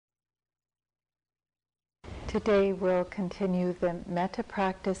Today we'll continue the Metta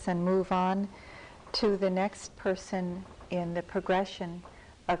practice and move on to the next person in the progression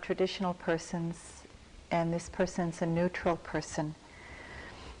of traditional persons, and this person's a neutral person.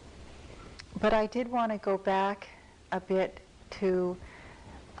 But I did want to go back a bit to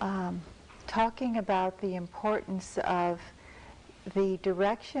talking about the importance of the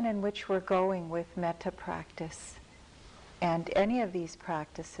direction in which we're going with Metta practice and any of these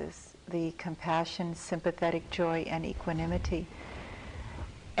practices, the compassion, sympathetic joy, and equanimity.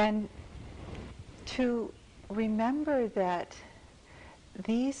 And to remember that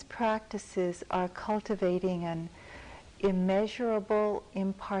these practices are cultivating an immeasurable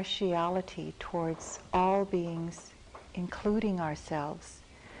impartiality towards all beings, including ourselves.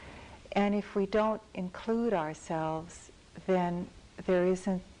 And if we don't include ourselves, then there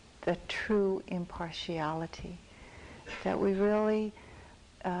isn't the true impartiality. That we really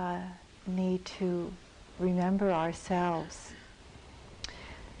need to remember ourselves.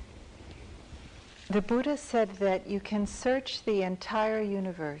 The Buddha said that you can search the entire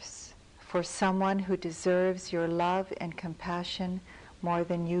universe for someone who deserves your love and compassion more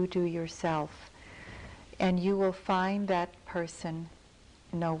than you do yourself, and you will find that person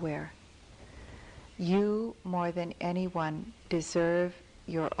nowhere. You, more than anyone, deserve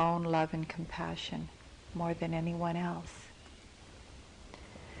your own love and compassion more than anyone else.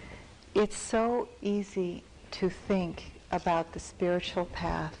 It's so easy to think about the spiritual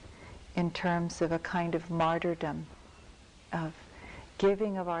path in terms of a kind of martyrdom, of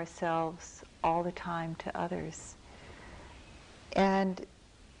giving of ourselves all the time to others. And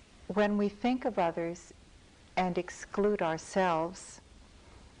when we think of others and exclude ourselves,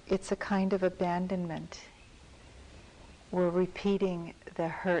 it's a kind of abandonment. We're repeating the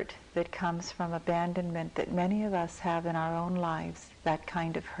hurt that comes from abandonment that many of us have in our own lives, that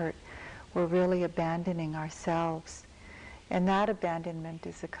kind of hurt. We're really abandoning ourselves. And that abandonment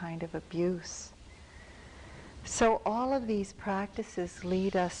is a kind of abuse. So all of these practices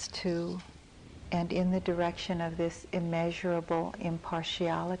lead us to and in the direction of this immeasurable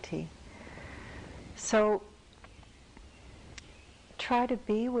impartiality. So try to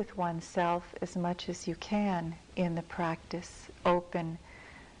be with oneself as much as you can in the practice, open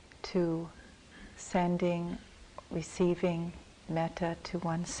to sending, receiving metta to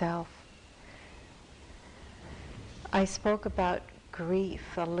oneself. I spoke about grief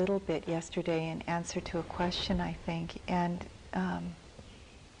a little bit yesterday in answer to a question, I think, and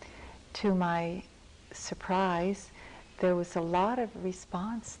to my surprise, there was a lot of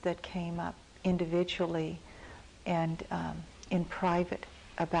response that came up individually and in private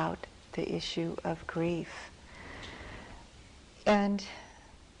about the issue of grief. And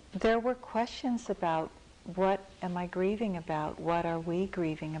there were questions about, what am I grieving about? What are we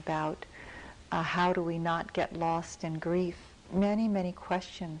grieving about? How do we not get lost in grief? Many, many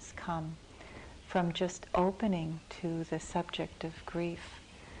questions come from just opening to the subject of grief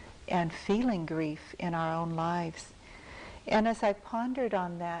and feeling grief in our own lives. And as I pondered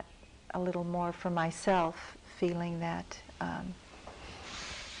on that a little more for myself, feeling that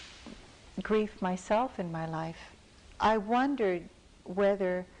grief myself in my life, I wondered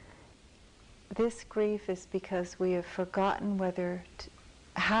whether this grief is because we have forgotten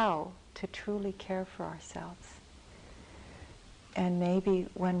how to truly care for ourselves. And maybe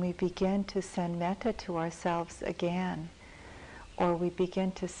when we begin to send metta to ourselves again, or we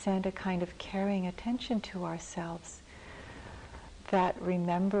begin to send a kind of caring attention to ourselves, that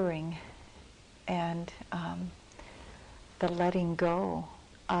remembering and the letting go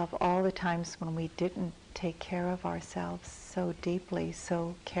of all the times when we didn't take care of ourselves so deeply,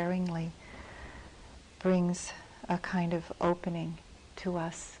 so caringly, brings a kind of opening to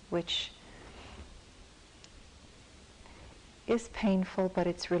us, which is painful, but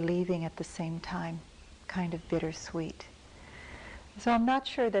it's relieving at the same time, kind of bittersweet. So I'm not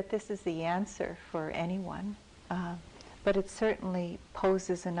sure that this is the answer for anyone, but it certainly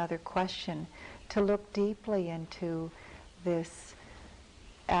poses another question to look deeply into this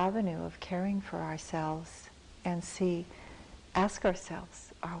avenue of caring for ourselves and ask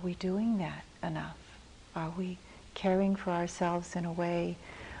ourselves, are we doing that enough? Are we caring for ourselves in a way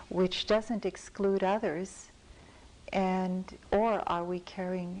which doesn't exclude others, or are we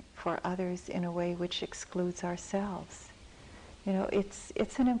caring for others in a way which excludes ourselves? You know,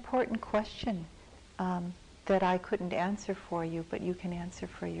 it's an important question that I couldn't answer for you, but you can answer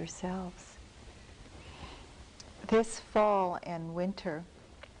for yourselves. This fall and winter,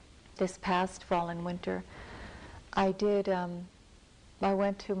 this past fall and winter, I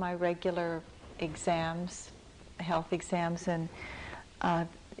went to my regular exams, health exams, and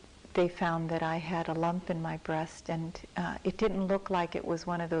they found that I had a lump in my breast, and it didn't look like it was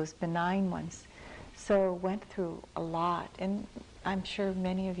one of those benign ones. So went through a lot, and I'm sure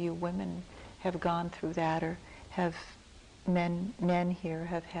many of you women have gone through that, or have men here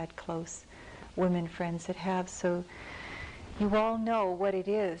have had close women friends that have. So you all know what it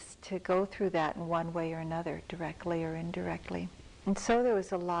is to go through that in one way or another, directly or indirectly. And so there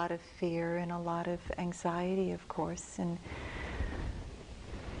was a lot of fear and a lot of anxiety, of course, and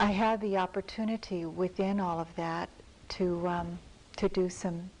I had the opportunity within all of that to do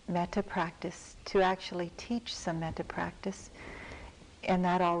some metta practice, to actually teach some metta practice, and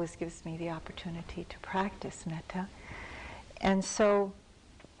that always gives me the opportunity to practice metta. And so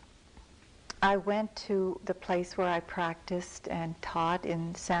I went to the place where I practiced and taught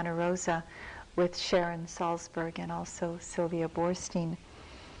in Santa Rosa with Sharon Salzberg and also Sylvia Borstein.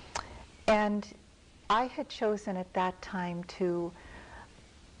 And I had chosen at that time to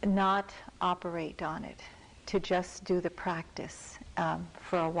not operate on it, to just do the practice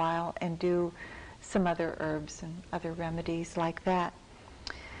for a while and do some other herbs and other remedies like that.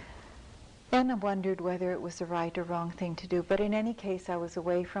 And I wondered whether it was the right or wrong thing to do. But in any case, I was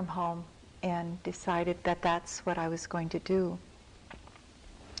away from home and decided that that's what I was going to do.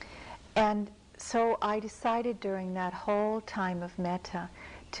 And so I decided during that whole time of metta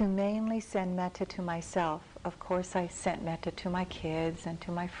to mainly send metta to myself. Of course, I sent metta to my kids and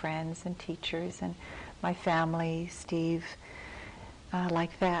to my friends and teachers and my family, Steve,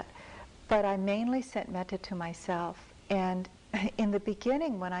 like that. But I mainly sent metta to myself. And in the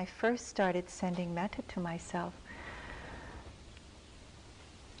beginning, when I first started sending metta to myself,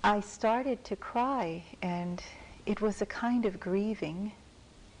 I started to cry, and it was a kind of grieving,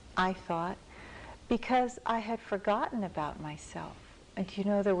 I thought, because I had forgotten about myself. And you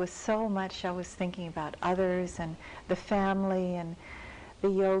know, there was so much I was thinking about others and the family and the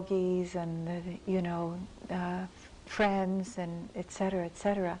yogis and the, friends and et cetera, et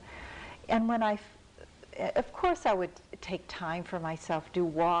cetera. And when of course I would take time for myself, do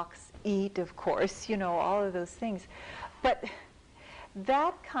walks, eat, of course, all of those things. But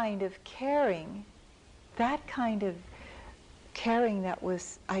that kind of caring that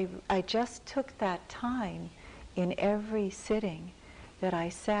was, I just took that time in every sitting that I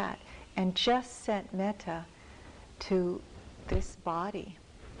sat and just sent metta to this body.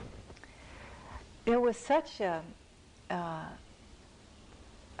 There was such a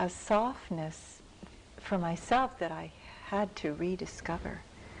softness for myself that I had to rediscover.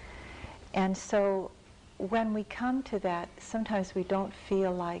 And so when we come to that, sometimes we don't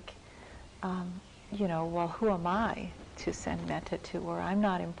feel like, well, who am I to send metta to, or I'm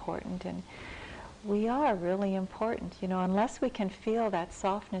not important. And we are really important. Unless we can feel that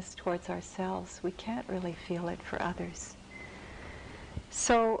softness towards ourselves, we can't really feel it for others.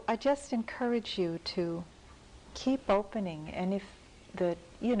 So I just encourage you to keep opening, and if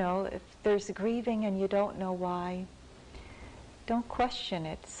there's grieving and you don't know why, don't question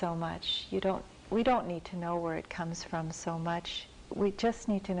it so much. We don't need to know where it comes from so much. We just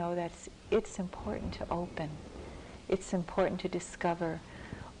need to know that it's important to open. It's important to discover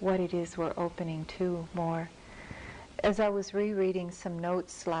what it is we're opening to more. As I was rereading some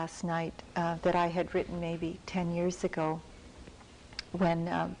notes last night that I had written maybe 10 years ago when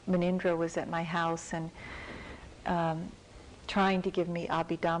Munindra was at my house and trying to give me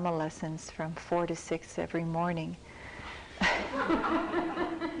Abhidhamma lessons from 4 to 6 every morning.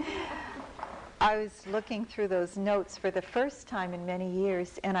 I was looking through those notes for the first time in many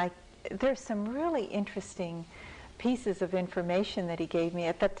years, and there's some really interesting pieces of information that he gave me.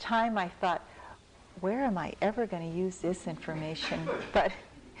 At the time I thought, where am I ever going to use this information?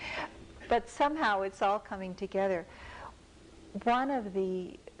 But somehow it's all coming together. One of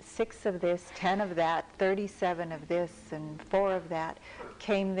the 6 of this, 10 of that, 37 of this, and 4 of that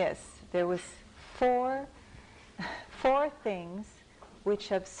came this. There was four things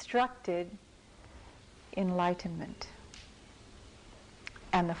which obstructed enlightenment.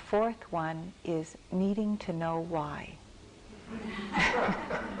 And the 4th one is needing to know why.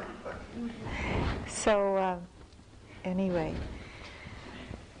 So anyway,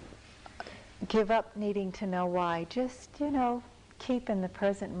 give up needing to know why. Just, keep in the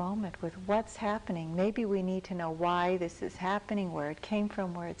present moment with what's happening. Maybe we need to know why this is happening, where it came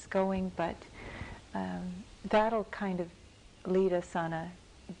from, where it's going, but that'll kind of lead us on a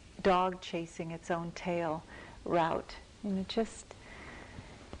dog chasing its own tail route. Just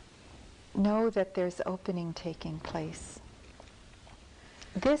know that there's opening taking place.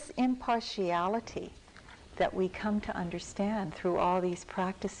 This impartiality that we come to understand through all these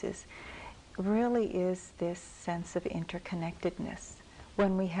practices really is this sense of interconnectedness.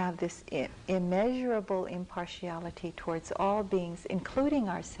 when we have this immeasurable impartiality towards all beings, including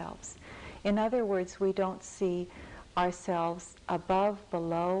ourselves. In other words, we don't see ourselves above,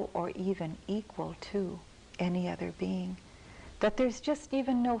 below, or even equal to any other being. That there's just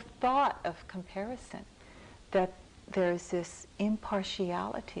even no thought of comparison. That there's this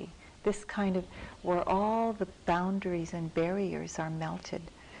impartiality, this kind of where all the boundaries and barriers are melted.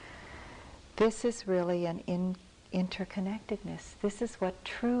 This is really an interconnectedness. This is what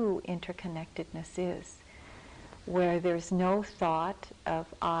true interconnectedness is, where there's no thought of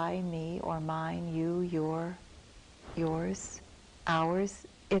I, me, or mine, you, your, yours, ours.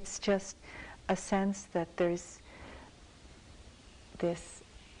 It's just a sense that there's this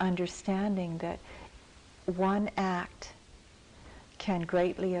understanding that one act can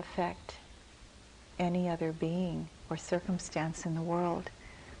greatly affect any other being or circumstance in the world.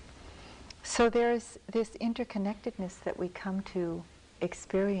 So there's this interconnectedness that we come to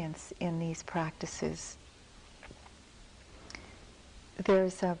experience in these practices.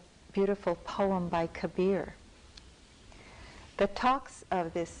 There's a beautiful poem by Kabir that talks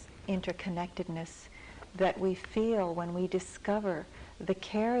of this interconnectedness that we feel when we discover the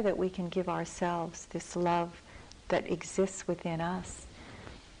care that we can give ourselves, this love that exists within us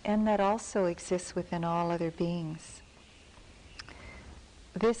and that also exists within all other beings.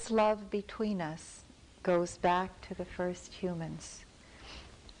 This love between us goes back to the first humans.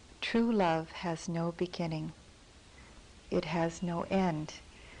 True love has no beginning. It has no end.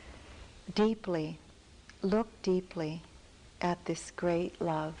 Deeply, look deeply at this great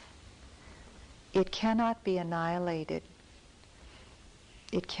love. It cannot be annihilated.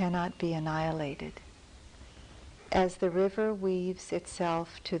 It cannot be annihilated. As the river weaves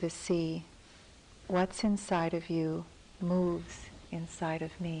itself to the sea, what's inside of you moves inside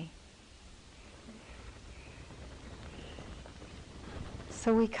of me.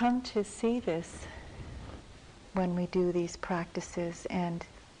 So we come to see this when we do these practices and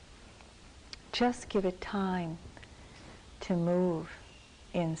just give it time to move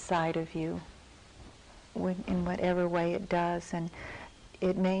inside of you in whatever way it does. And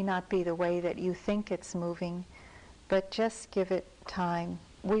it may not be the way that you think it's moving, but just give it time.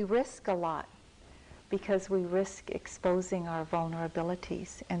 We risk a lot because we risk exposing our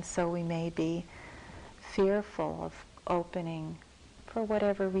vulnerabilities, and so we may be fearful of opening for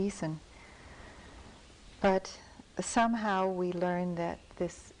whatever reason. But somehow we learn that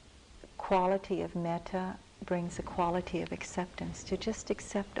this quality of metta brings a quality of acceptance, to just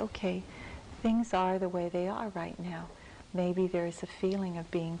accept, okay, things are the way they are right now. Maybe there's a feeling of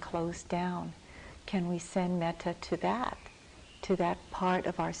being closed down. Can we send metta to that part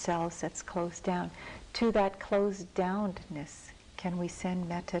of ourselves that's closed down? To that closed downness, can we send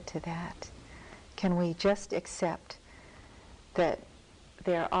metta to that? Can we just accept that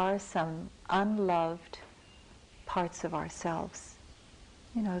there are some unloved parts of ourselves,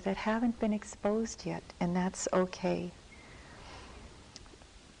 that haven't been exposed yet, and that's okay.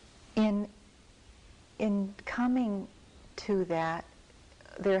 In coming to that,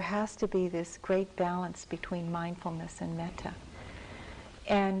 there has to be this great balance between mindfulness and metta.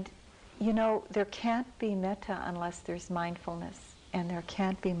 And there can't be metta unless there's mindfulness, and there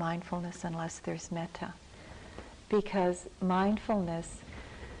can't be mindfulness unless there's metta. Because mindfulness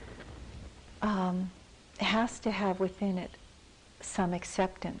has to have within it some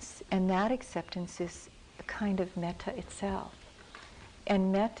acceptance, and that acceptance is a kind of metta itself.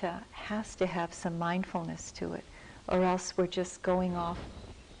 And metta has to have some mindfulness to it, or else we're just going off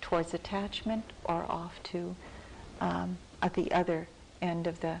towards attachment or off to at the other end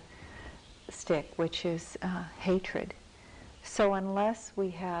of the stick, which is hatred. So unless we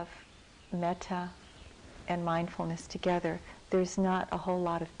have metta and mindfulness together, there's not a whole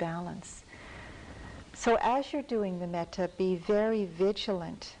lot of balance. So as you're doing the metta, be very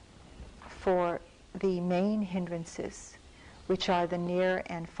vigilant for the main hindrances, which are the near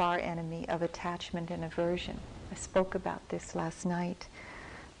and far enemy of attachment and aversion. I spoke about this last night.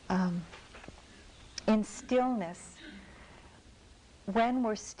 In stillness, when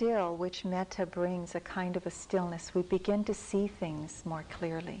we're still, which metta brings a kind of a stillness, we begin to see things more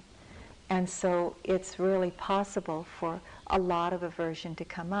clearly. And so it's really possible for a lot of aversion to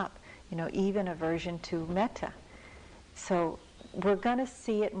come up, even aversion to metta. So we're going to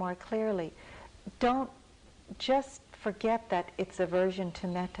see it more clearly. Don't just forget that it's aversion to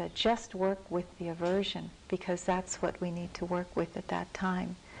metta. Just work with the aversion, because that's what we need to work with at that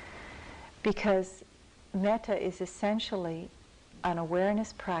time. Because metta is essentially an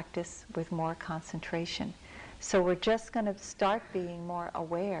awareness practice with more concentration. So we're just going to start being more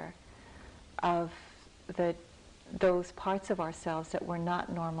aware of the those parts of ourselves that we're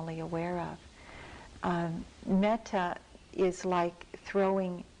not normally aware of. Metta is like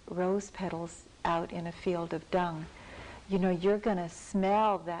throwing rose petals out in a field of dung. You know, you're going to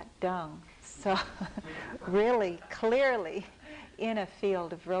smell that dung so really clearly in a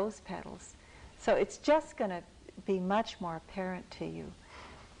field of rose petals. So it's just going to be much more apparent to you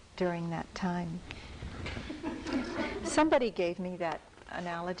during that time. Somebody gave me that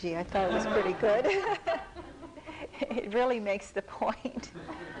analogy. I thought it was pretty good. It really makes the point.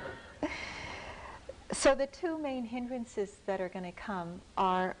 So the two main hindrances that are going to come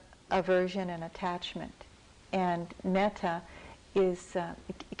are aversion and attachment. And metta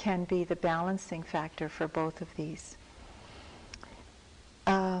can be the balancing factor for both of these.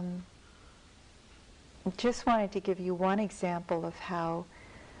 Just wanted to give you one example of how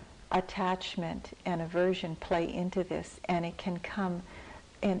attachment and aversion play into this, and it can come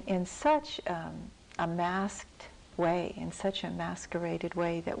in such a masked way, in such a masqueraded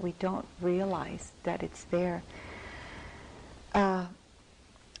way that we don't realize that it's there.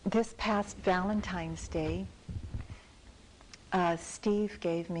 This past Valentine's Day, Steve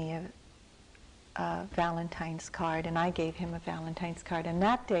gave me a Valentine's card, and I gave him a Valentine's card. And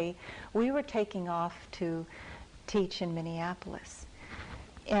that day, we were taking off to teach in Minneapolis.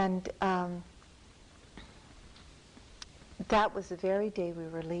 And that was the very day we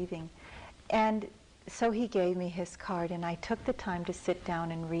were leaving. And so he gave me his card, and I took the time to sit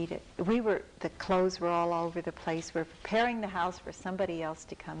down and read it. The clothes were all over the place. We're preparing the house for somebody else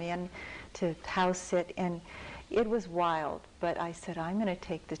to come in to house sit, and it was wild. But I said, I'm going to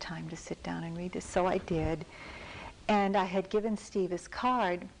take the time to sit down and read this. So I did. And I had given Steve his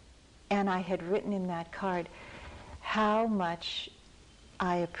card, and I had written in that card how much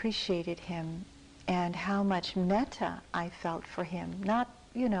I appreciated him and how much metta I felt for him. Not,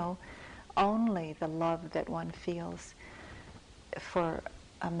 only the love that one feels for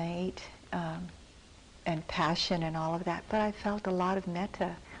a mate and passion and all of that, but I felt a lot of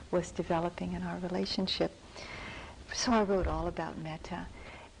metta was developing in our relationship. So I wrote all about metta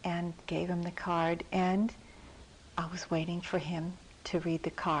and gave him the card, and I was waiting for him to read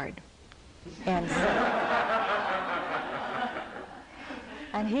the card. And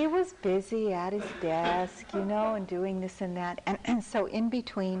and he was busy at his desk, and doing this and that. And so in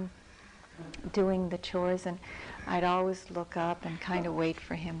between doing the chores, and I'd always look up and kind of wait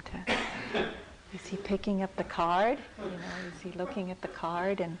for him to, is he picking up the card? Is he looking at the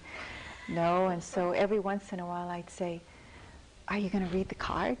card? And no, and so every once in a while I'd say, are you going to read the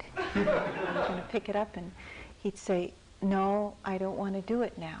card? Are you going to pick it up? And he'd say, no, I don't want to do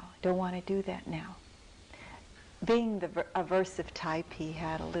it now. I don't want to do that now. Being the aversive type, he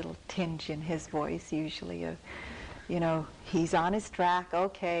had a little tinge in his voice usually of, he's on his track,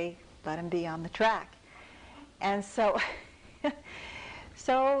 okay, let him be on the track. And so,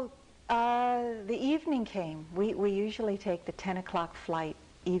 the evening came. We usually take the 10 o'clock flight,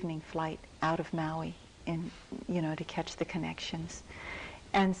 evening flight, out of Maui, to catch the connections.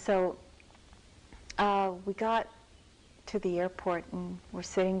 And so we got to the airport and we're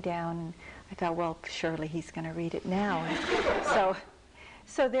sitting down, and I thought, well, surely he's going to read it now. And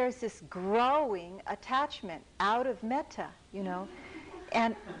so there's this growing attachment out of metta,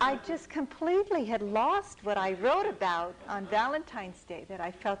 And I just completely had lost what I wrote about on Valentine's Day, that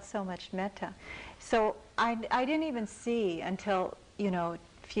I felt so much metta. So I didn't even see until, a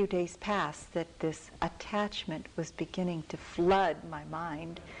few days passed that this attachment was beginning to flood my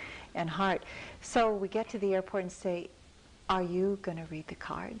mind and heart. So we get to the airport and say, are you going to read the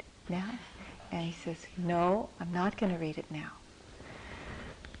card now? And he says, no, I'm not going to read it now.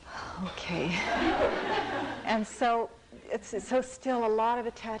 Okay. And so still a lot of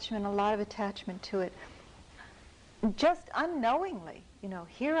attachment to it. Just unknowingly,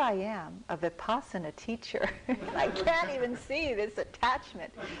 here I am, a Vipassana teacher. I can't even see this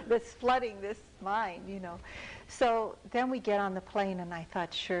attachment that's flooding this mind, So then we get on the plane, and I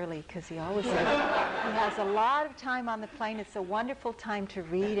thought, surely, because he always says he has a lot of time on the plane. It's a wonderful time to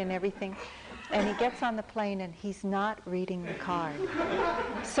read and everything. And he gets on the plane, and he's not reading the card.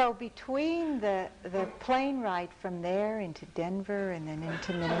 So between the plane ride from there into Denver and then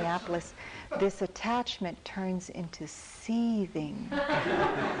into Minneapolis, this attachment turns into seething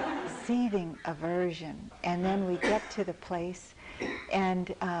aversion. And then we get to the place,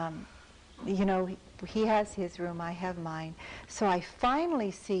 and he has his room, I have mine. So I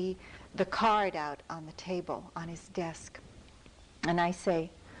finally see the card out on the table, on his desk. And I say,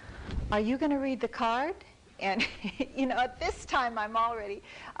 are you going to read the card? And, at this time I'm already,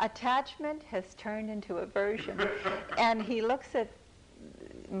 attachment has turned into aversion. And he looks at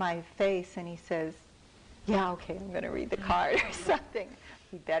my face and he says, yeah, okay, I'm going to read the card or something.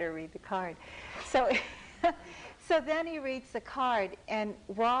 He better read the card. So, so then he reads the card, and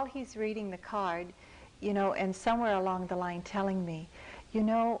while he's reading the card, and somewhere along the line telling me,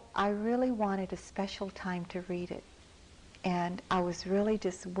 I really wanted a special time to read it. And I was really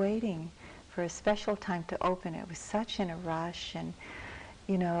just waiting for a special time to open it. I was such in a rush, and,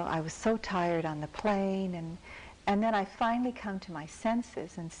 I was so tired on the plane, and then I finally come to my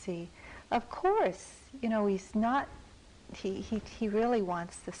senses and see, of course, he's not, he really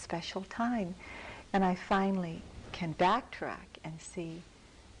wants the special time. And I finally can backtrack and see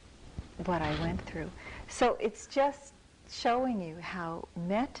what I went through. So it's just showing you how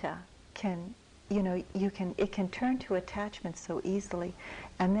metta can, it can turn to attachment so easily.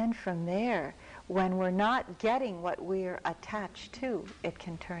 And then from there, when we're not getting what we're attached to, it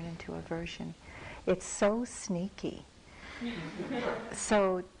can turn into aversion. It's so sneaky.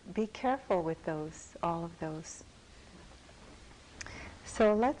 So be careful with all of those.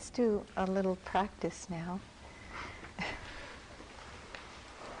 So let's do a little practice now.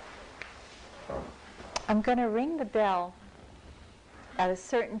 I'm going to ring the bell at a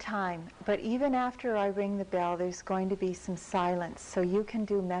certain time, but even after I ring the bell, there's going to be some silence, so you can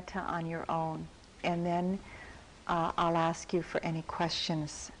do metta on your own, and then I'll ask you for any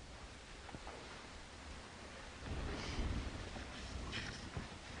questions.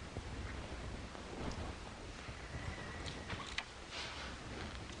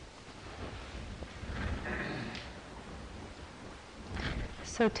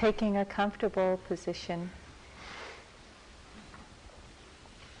 So taking a comfortable position,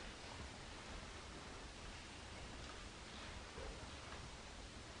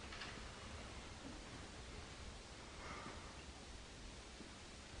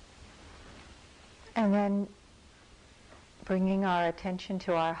 and then bringing our attention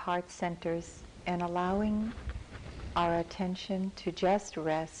to our heart centers and allowing our attention to just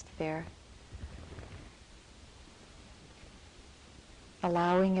rest there.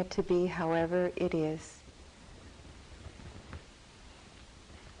 Allowing it to be however it is.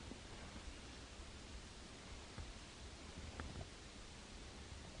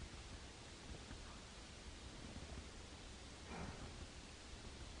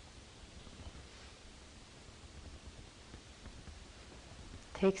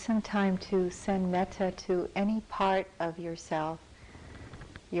 Take some time to send metta to any part of yourself,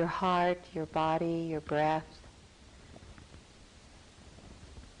 your heart, your body, your breath.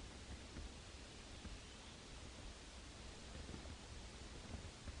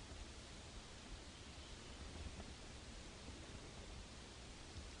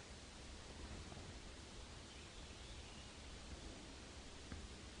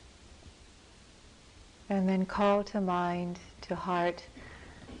 And then call to mind, to heart,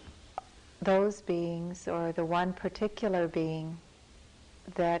 those beings or the one particular being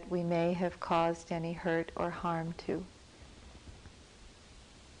that we may have caused any hurt or harm to.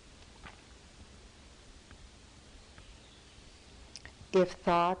 If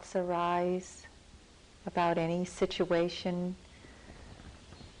thoughts arise about any situation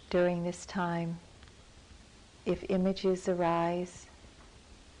during this time, if images arise,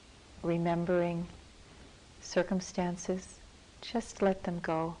 remembering circumstances, just let them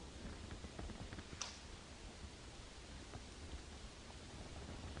go.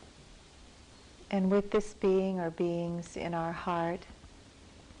 And with this being or beings in our heart,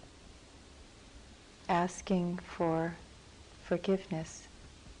 asking for forgiveness.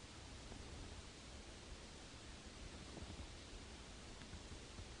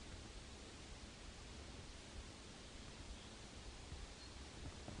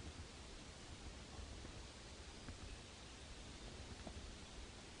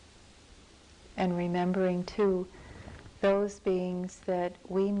 And remembering too those beings that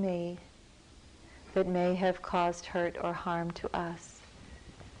may have caused hurt or harm to us.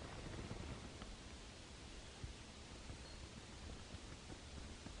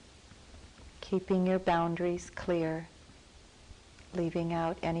 Keeping your boundaries clear, leaving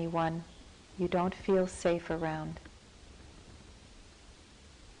out anyone you don't feel safe around.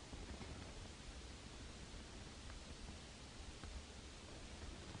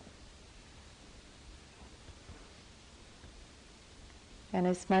 And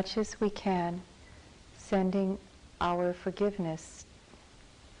as much as we can, sending our forgiveness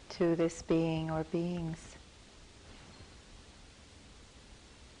to this being or beings.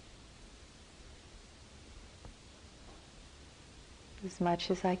 As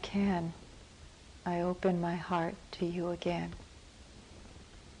much as I can, I open my heart to you again.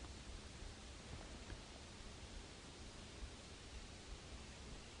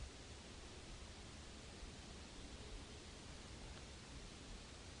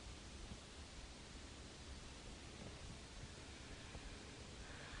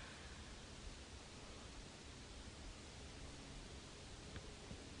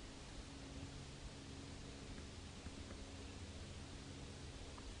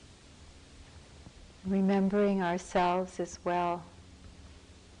 remembering ourselves as well.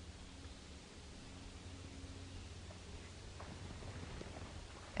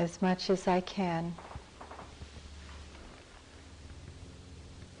 As much as I can,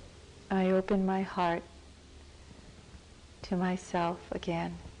 I open my heart to myself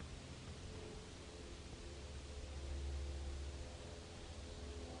again.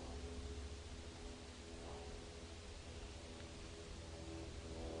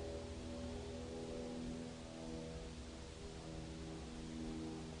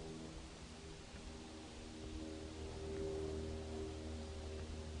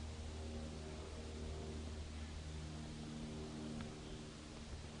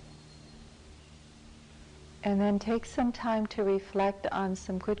 And then take some time to reflect on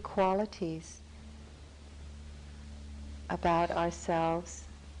some good qualities about ourselves.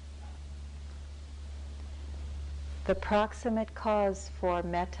 The proximate cause for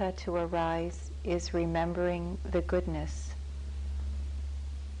metta to arise is remembering the goodness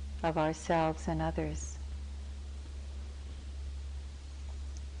of ourselves and others.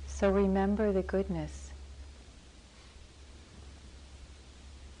 So remember the goodness.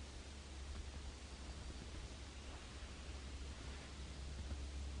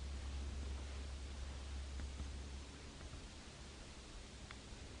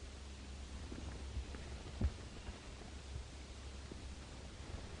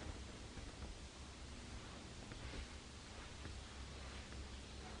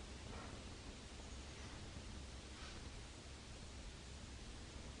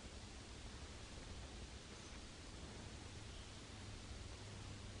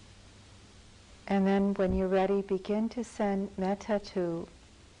 And then when you're ready, begin to send metta to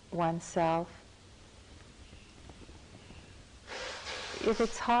oneself. If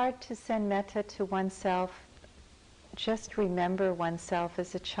it's hard to send metta to oneself, just remember oneself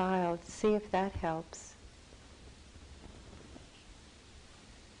as a child. See if that helps.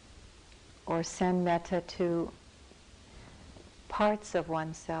 Or send metta to parts of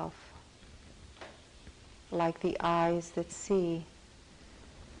oneself, like the eyes that see,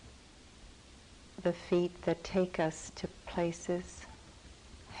 the feet that take us to places,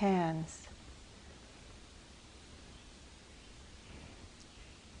 hands.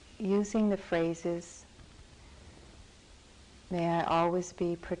 Using the phrases, may I always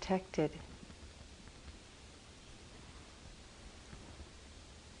be protected.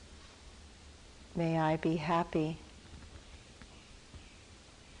 May I be happy.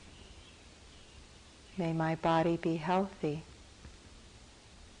 May my body be healthy.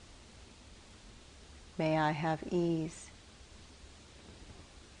 May I have ease.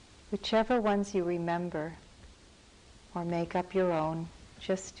 Whichever ones you remember or make up your own,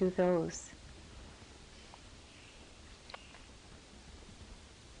 just do those.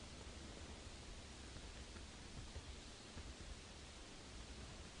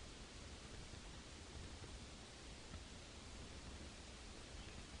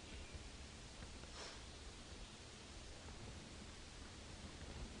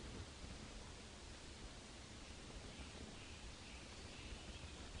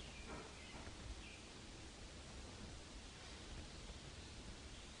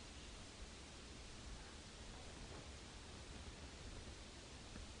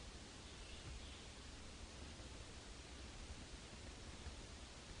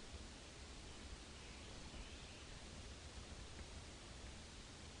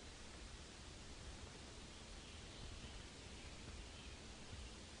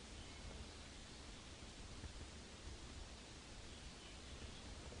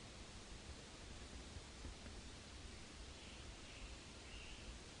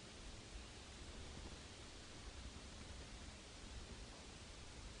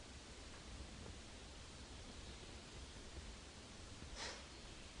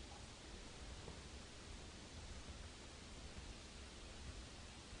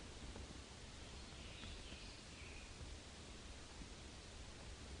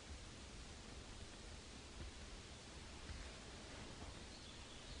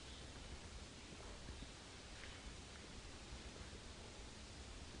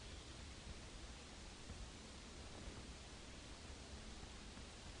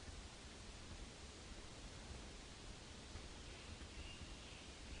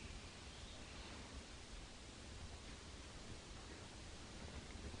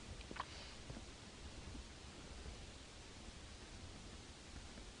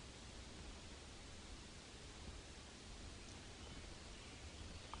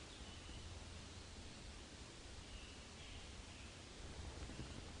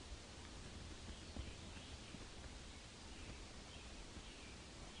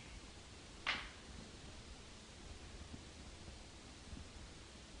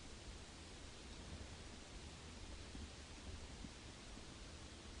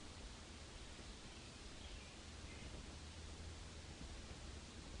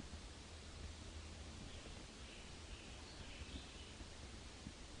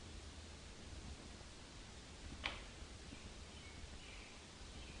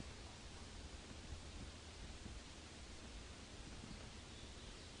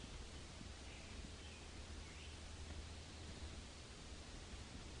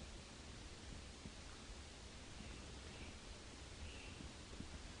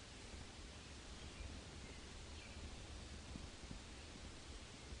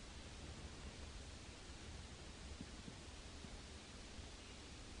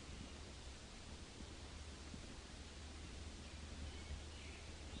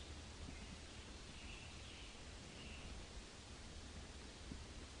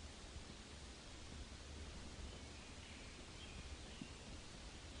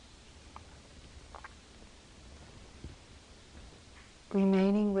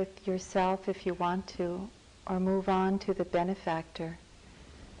 remaining with yourself if you want to, or move on to the benefactor,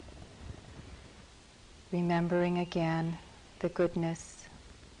 remembering again the goodness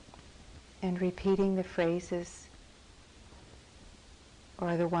and repeating the phrases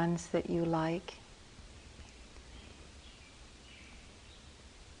or the ones that you like.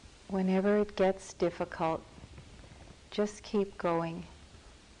 Whenever it gets difficult, just keep going,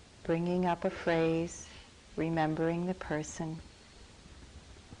 bringing up a phrase, remembering the person.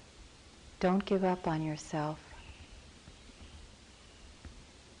 Don't give up on yourself.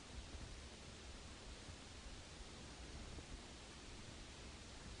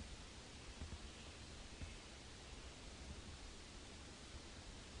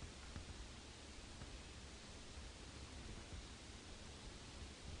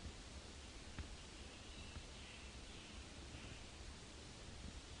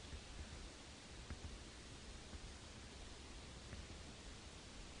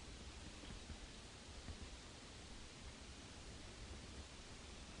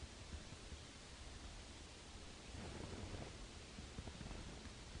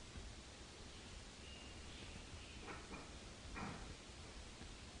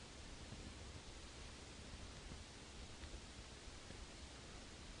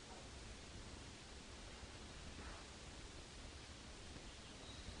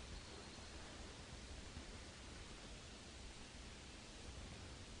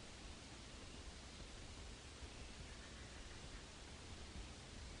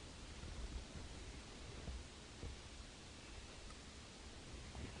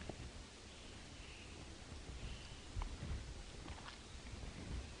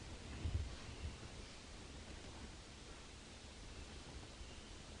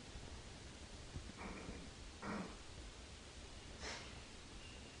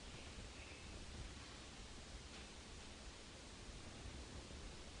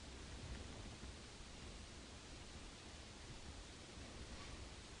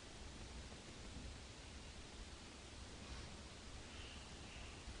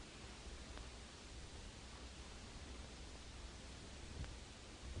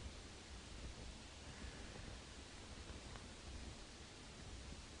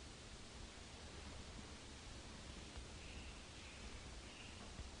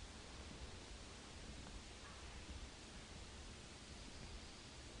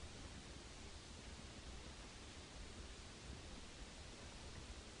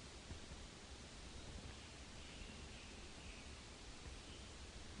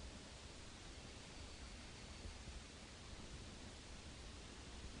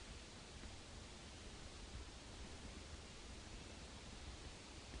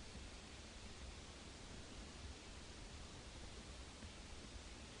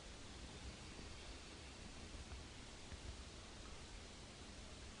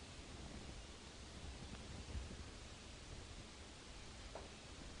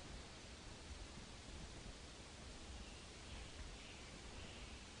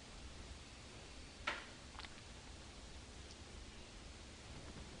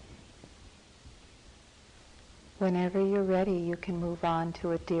 Whenever you're ready, you can move on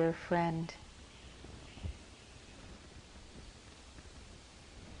to a dear friend.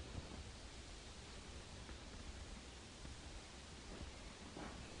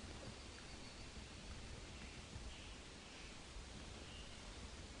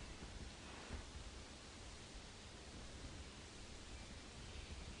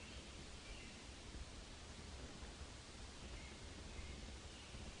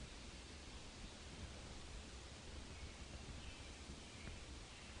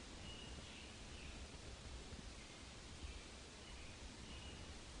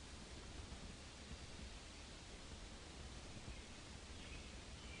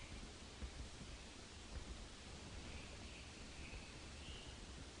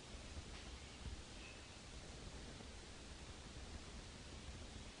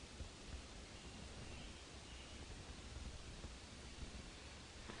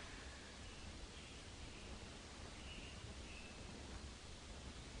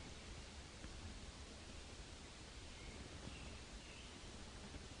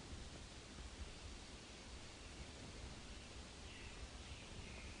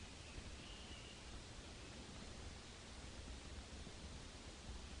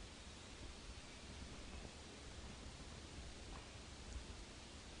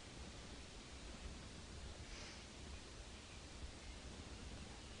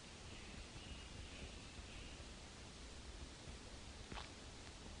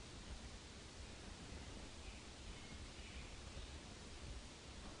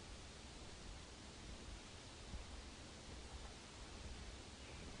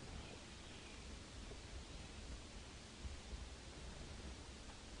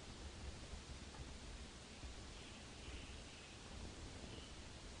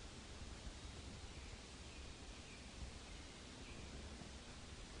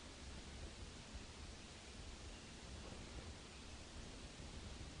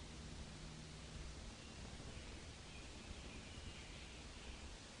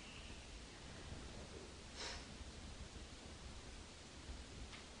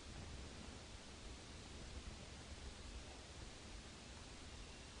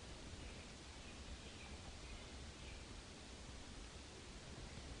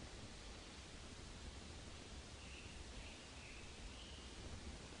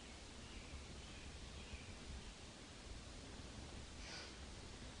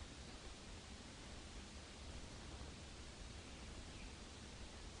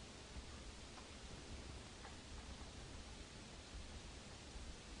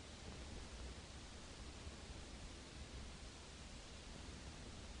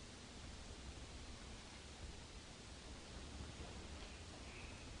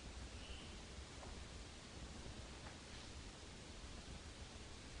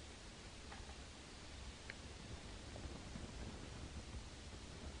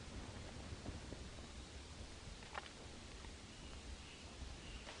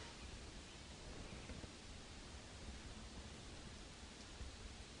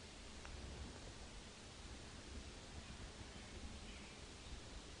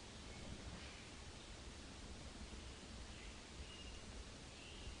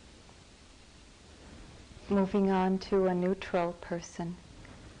 Moving on to a neutral person.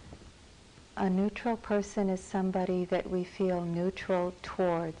 A neutral person is somebody that we feel neutral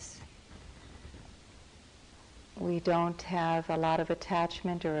towards. We don't have a lot of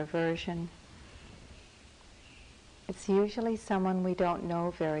attachment or aversion. It's usually someone we don't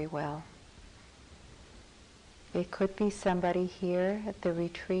know very well. It could be somebody here at the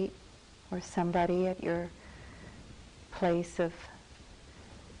retreat or somebody at your place of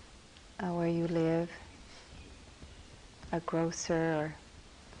where you live, a grocer or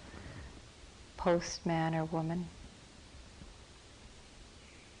postman or woman.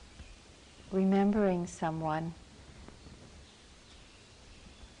 Remembering someone,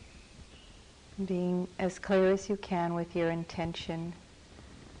 being as clear as you can with your intention,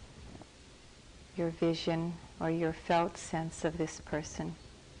 your vision, or your felt sense of this person.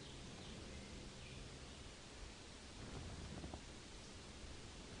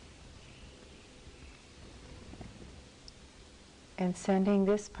 And sending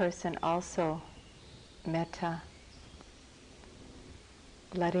this person also metta,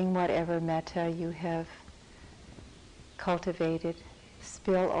 letting whatever metta you have cultivated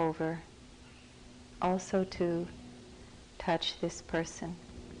spill over also to touch this person.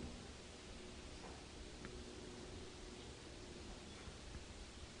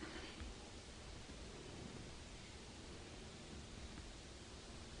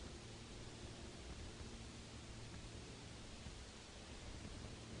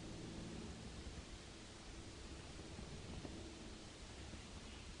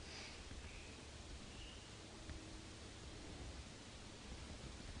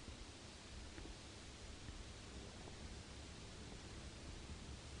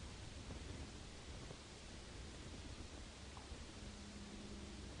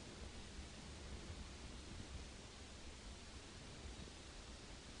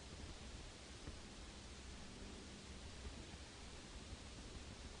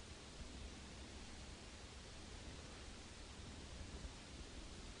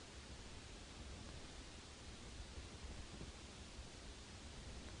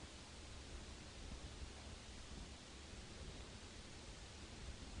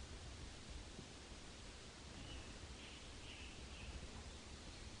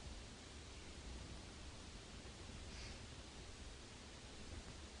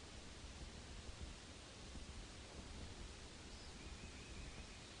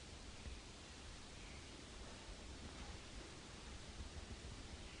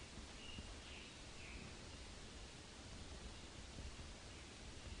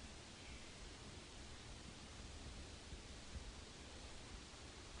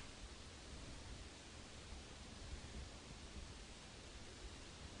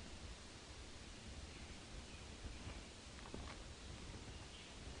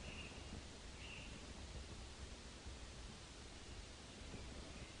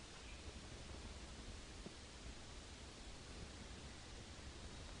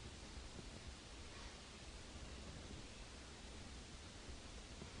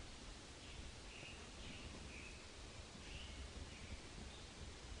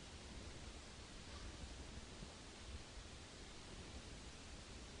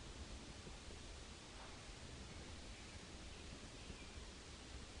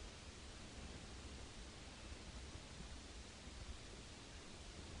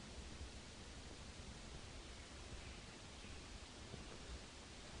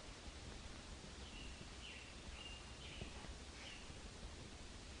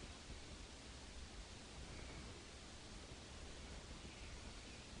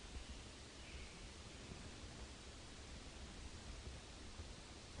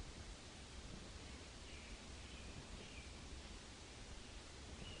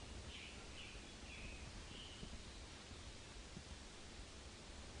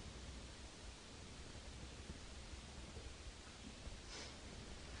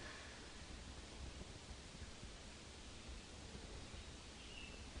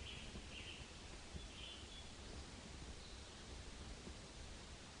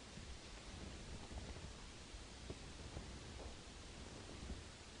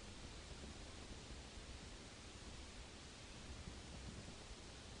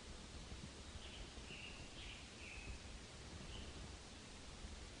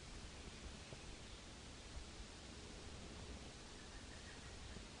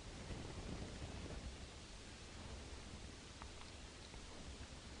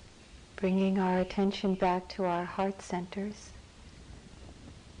 Bringing our attention back to our heart centers.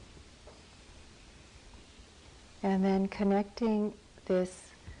 And then connecting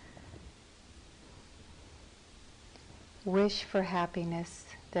this wish for happiness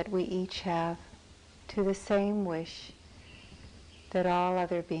that we each have to the same wish that all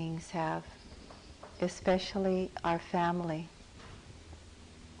other beings have, especially our family.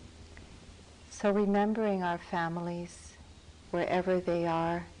 So remembering our families, wherever they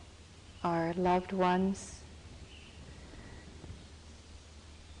are, our loved ones,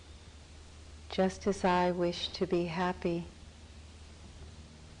 just as I wish to be happy,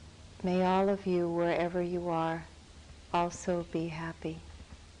 may all of you, wherever you are, also be happy.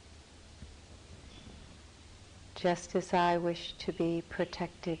 Just as I wish to be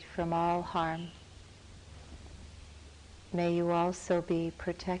protected from all harm, may you also be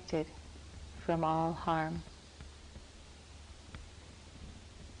protected from all harm.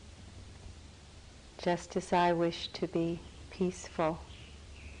 Just as I wish to be peaceful,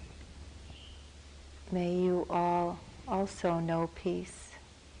 may you all also know peace.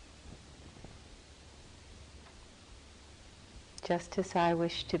 Just as I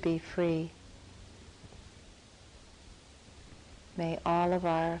wish to be free, may all of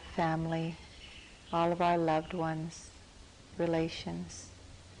our family, all of our loved ones, relations,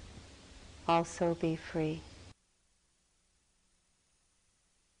 also be free.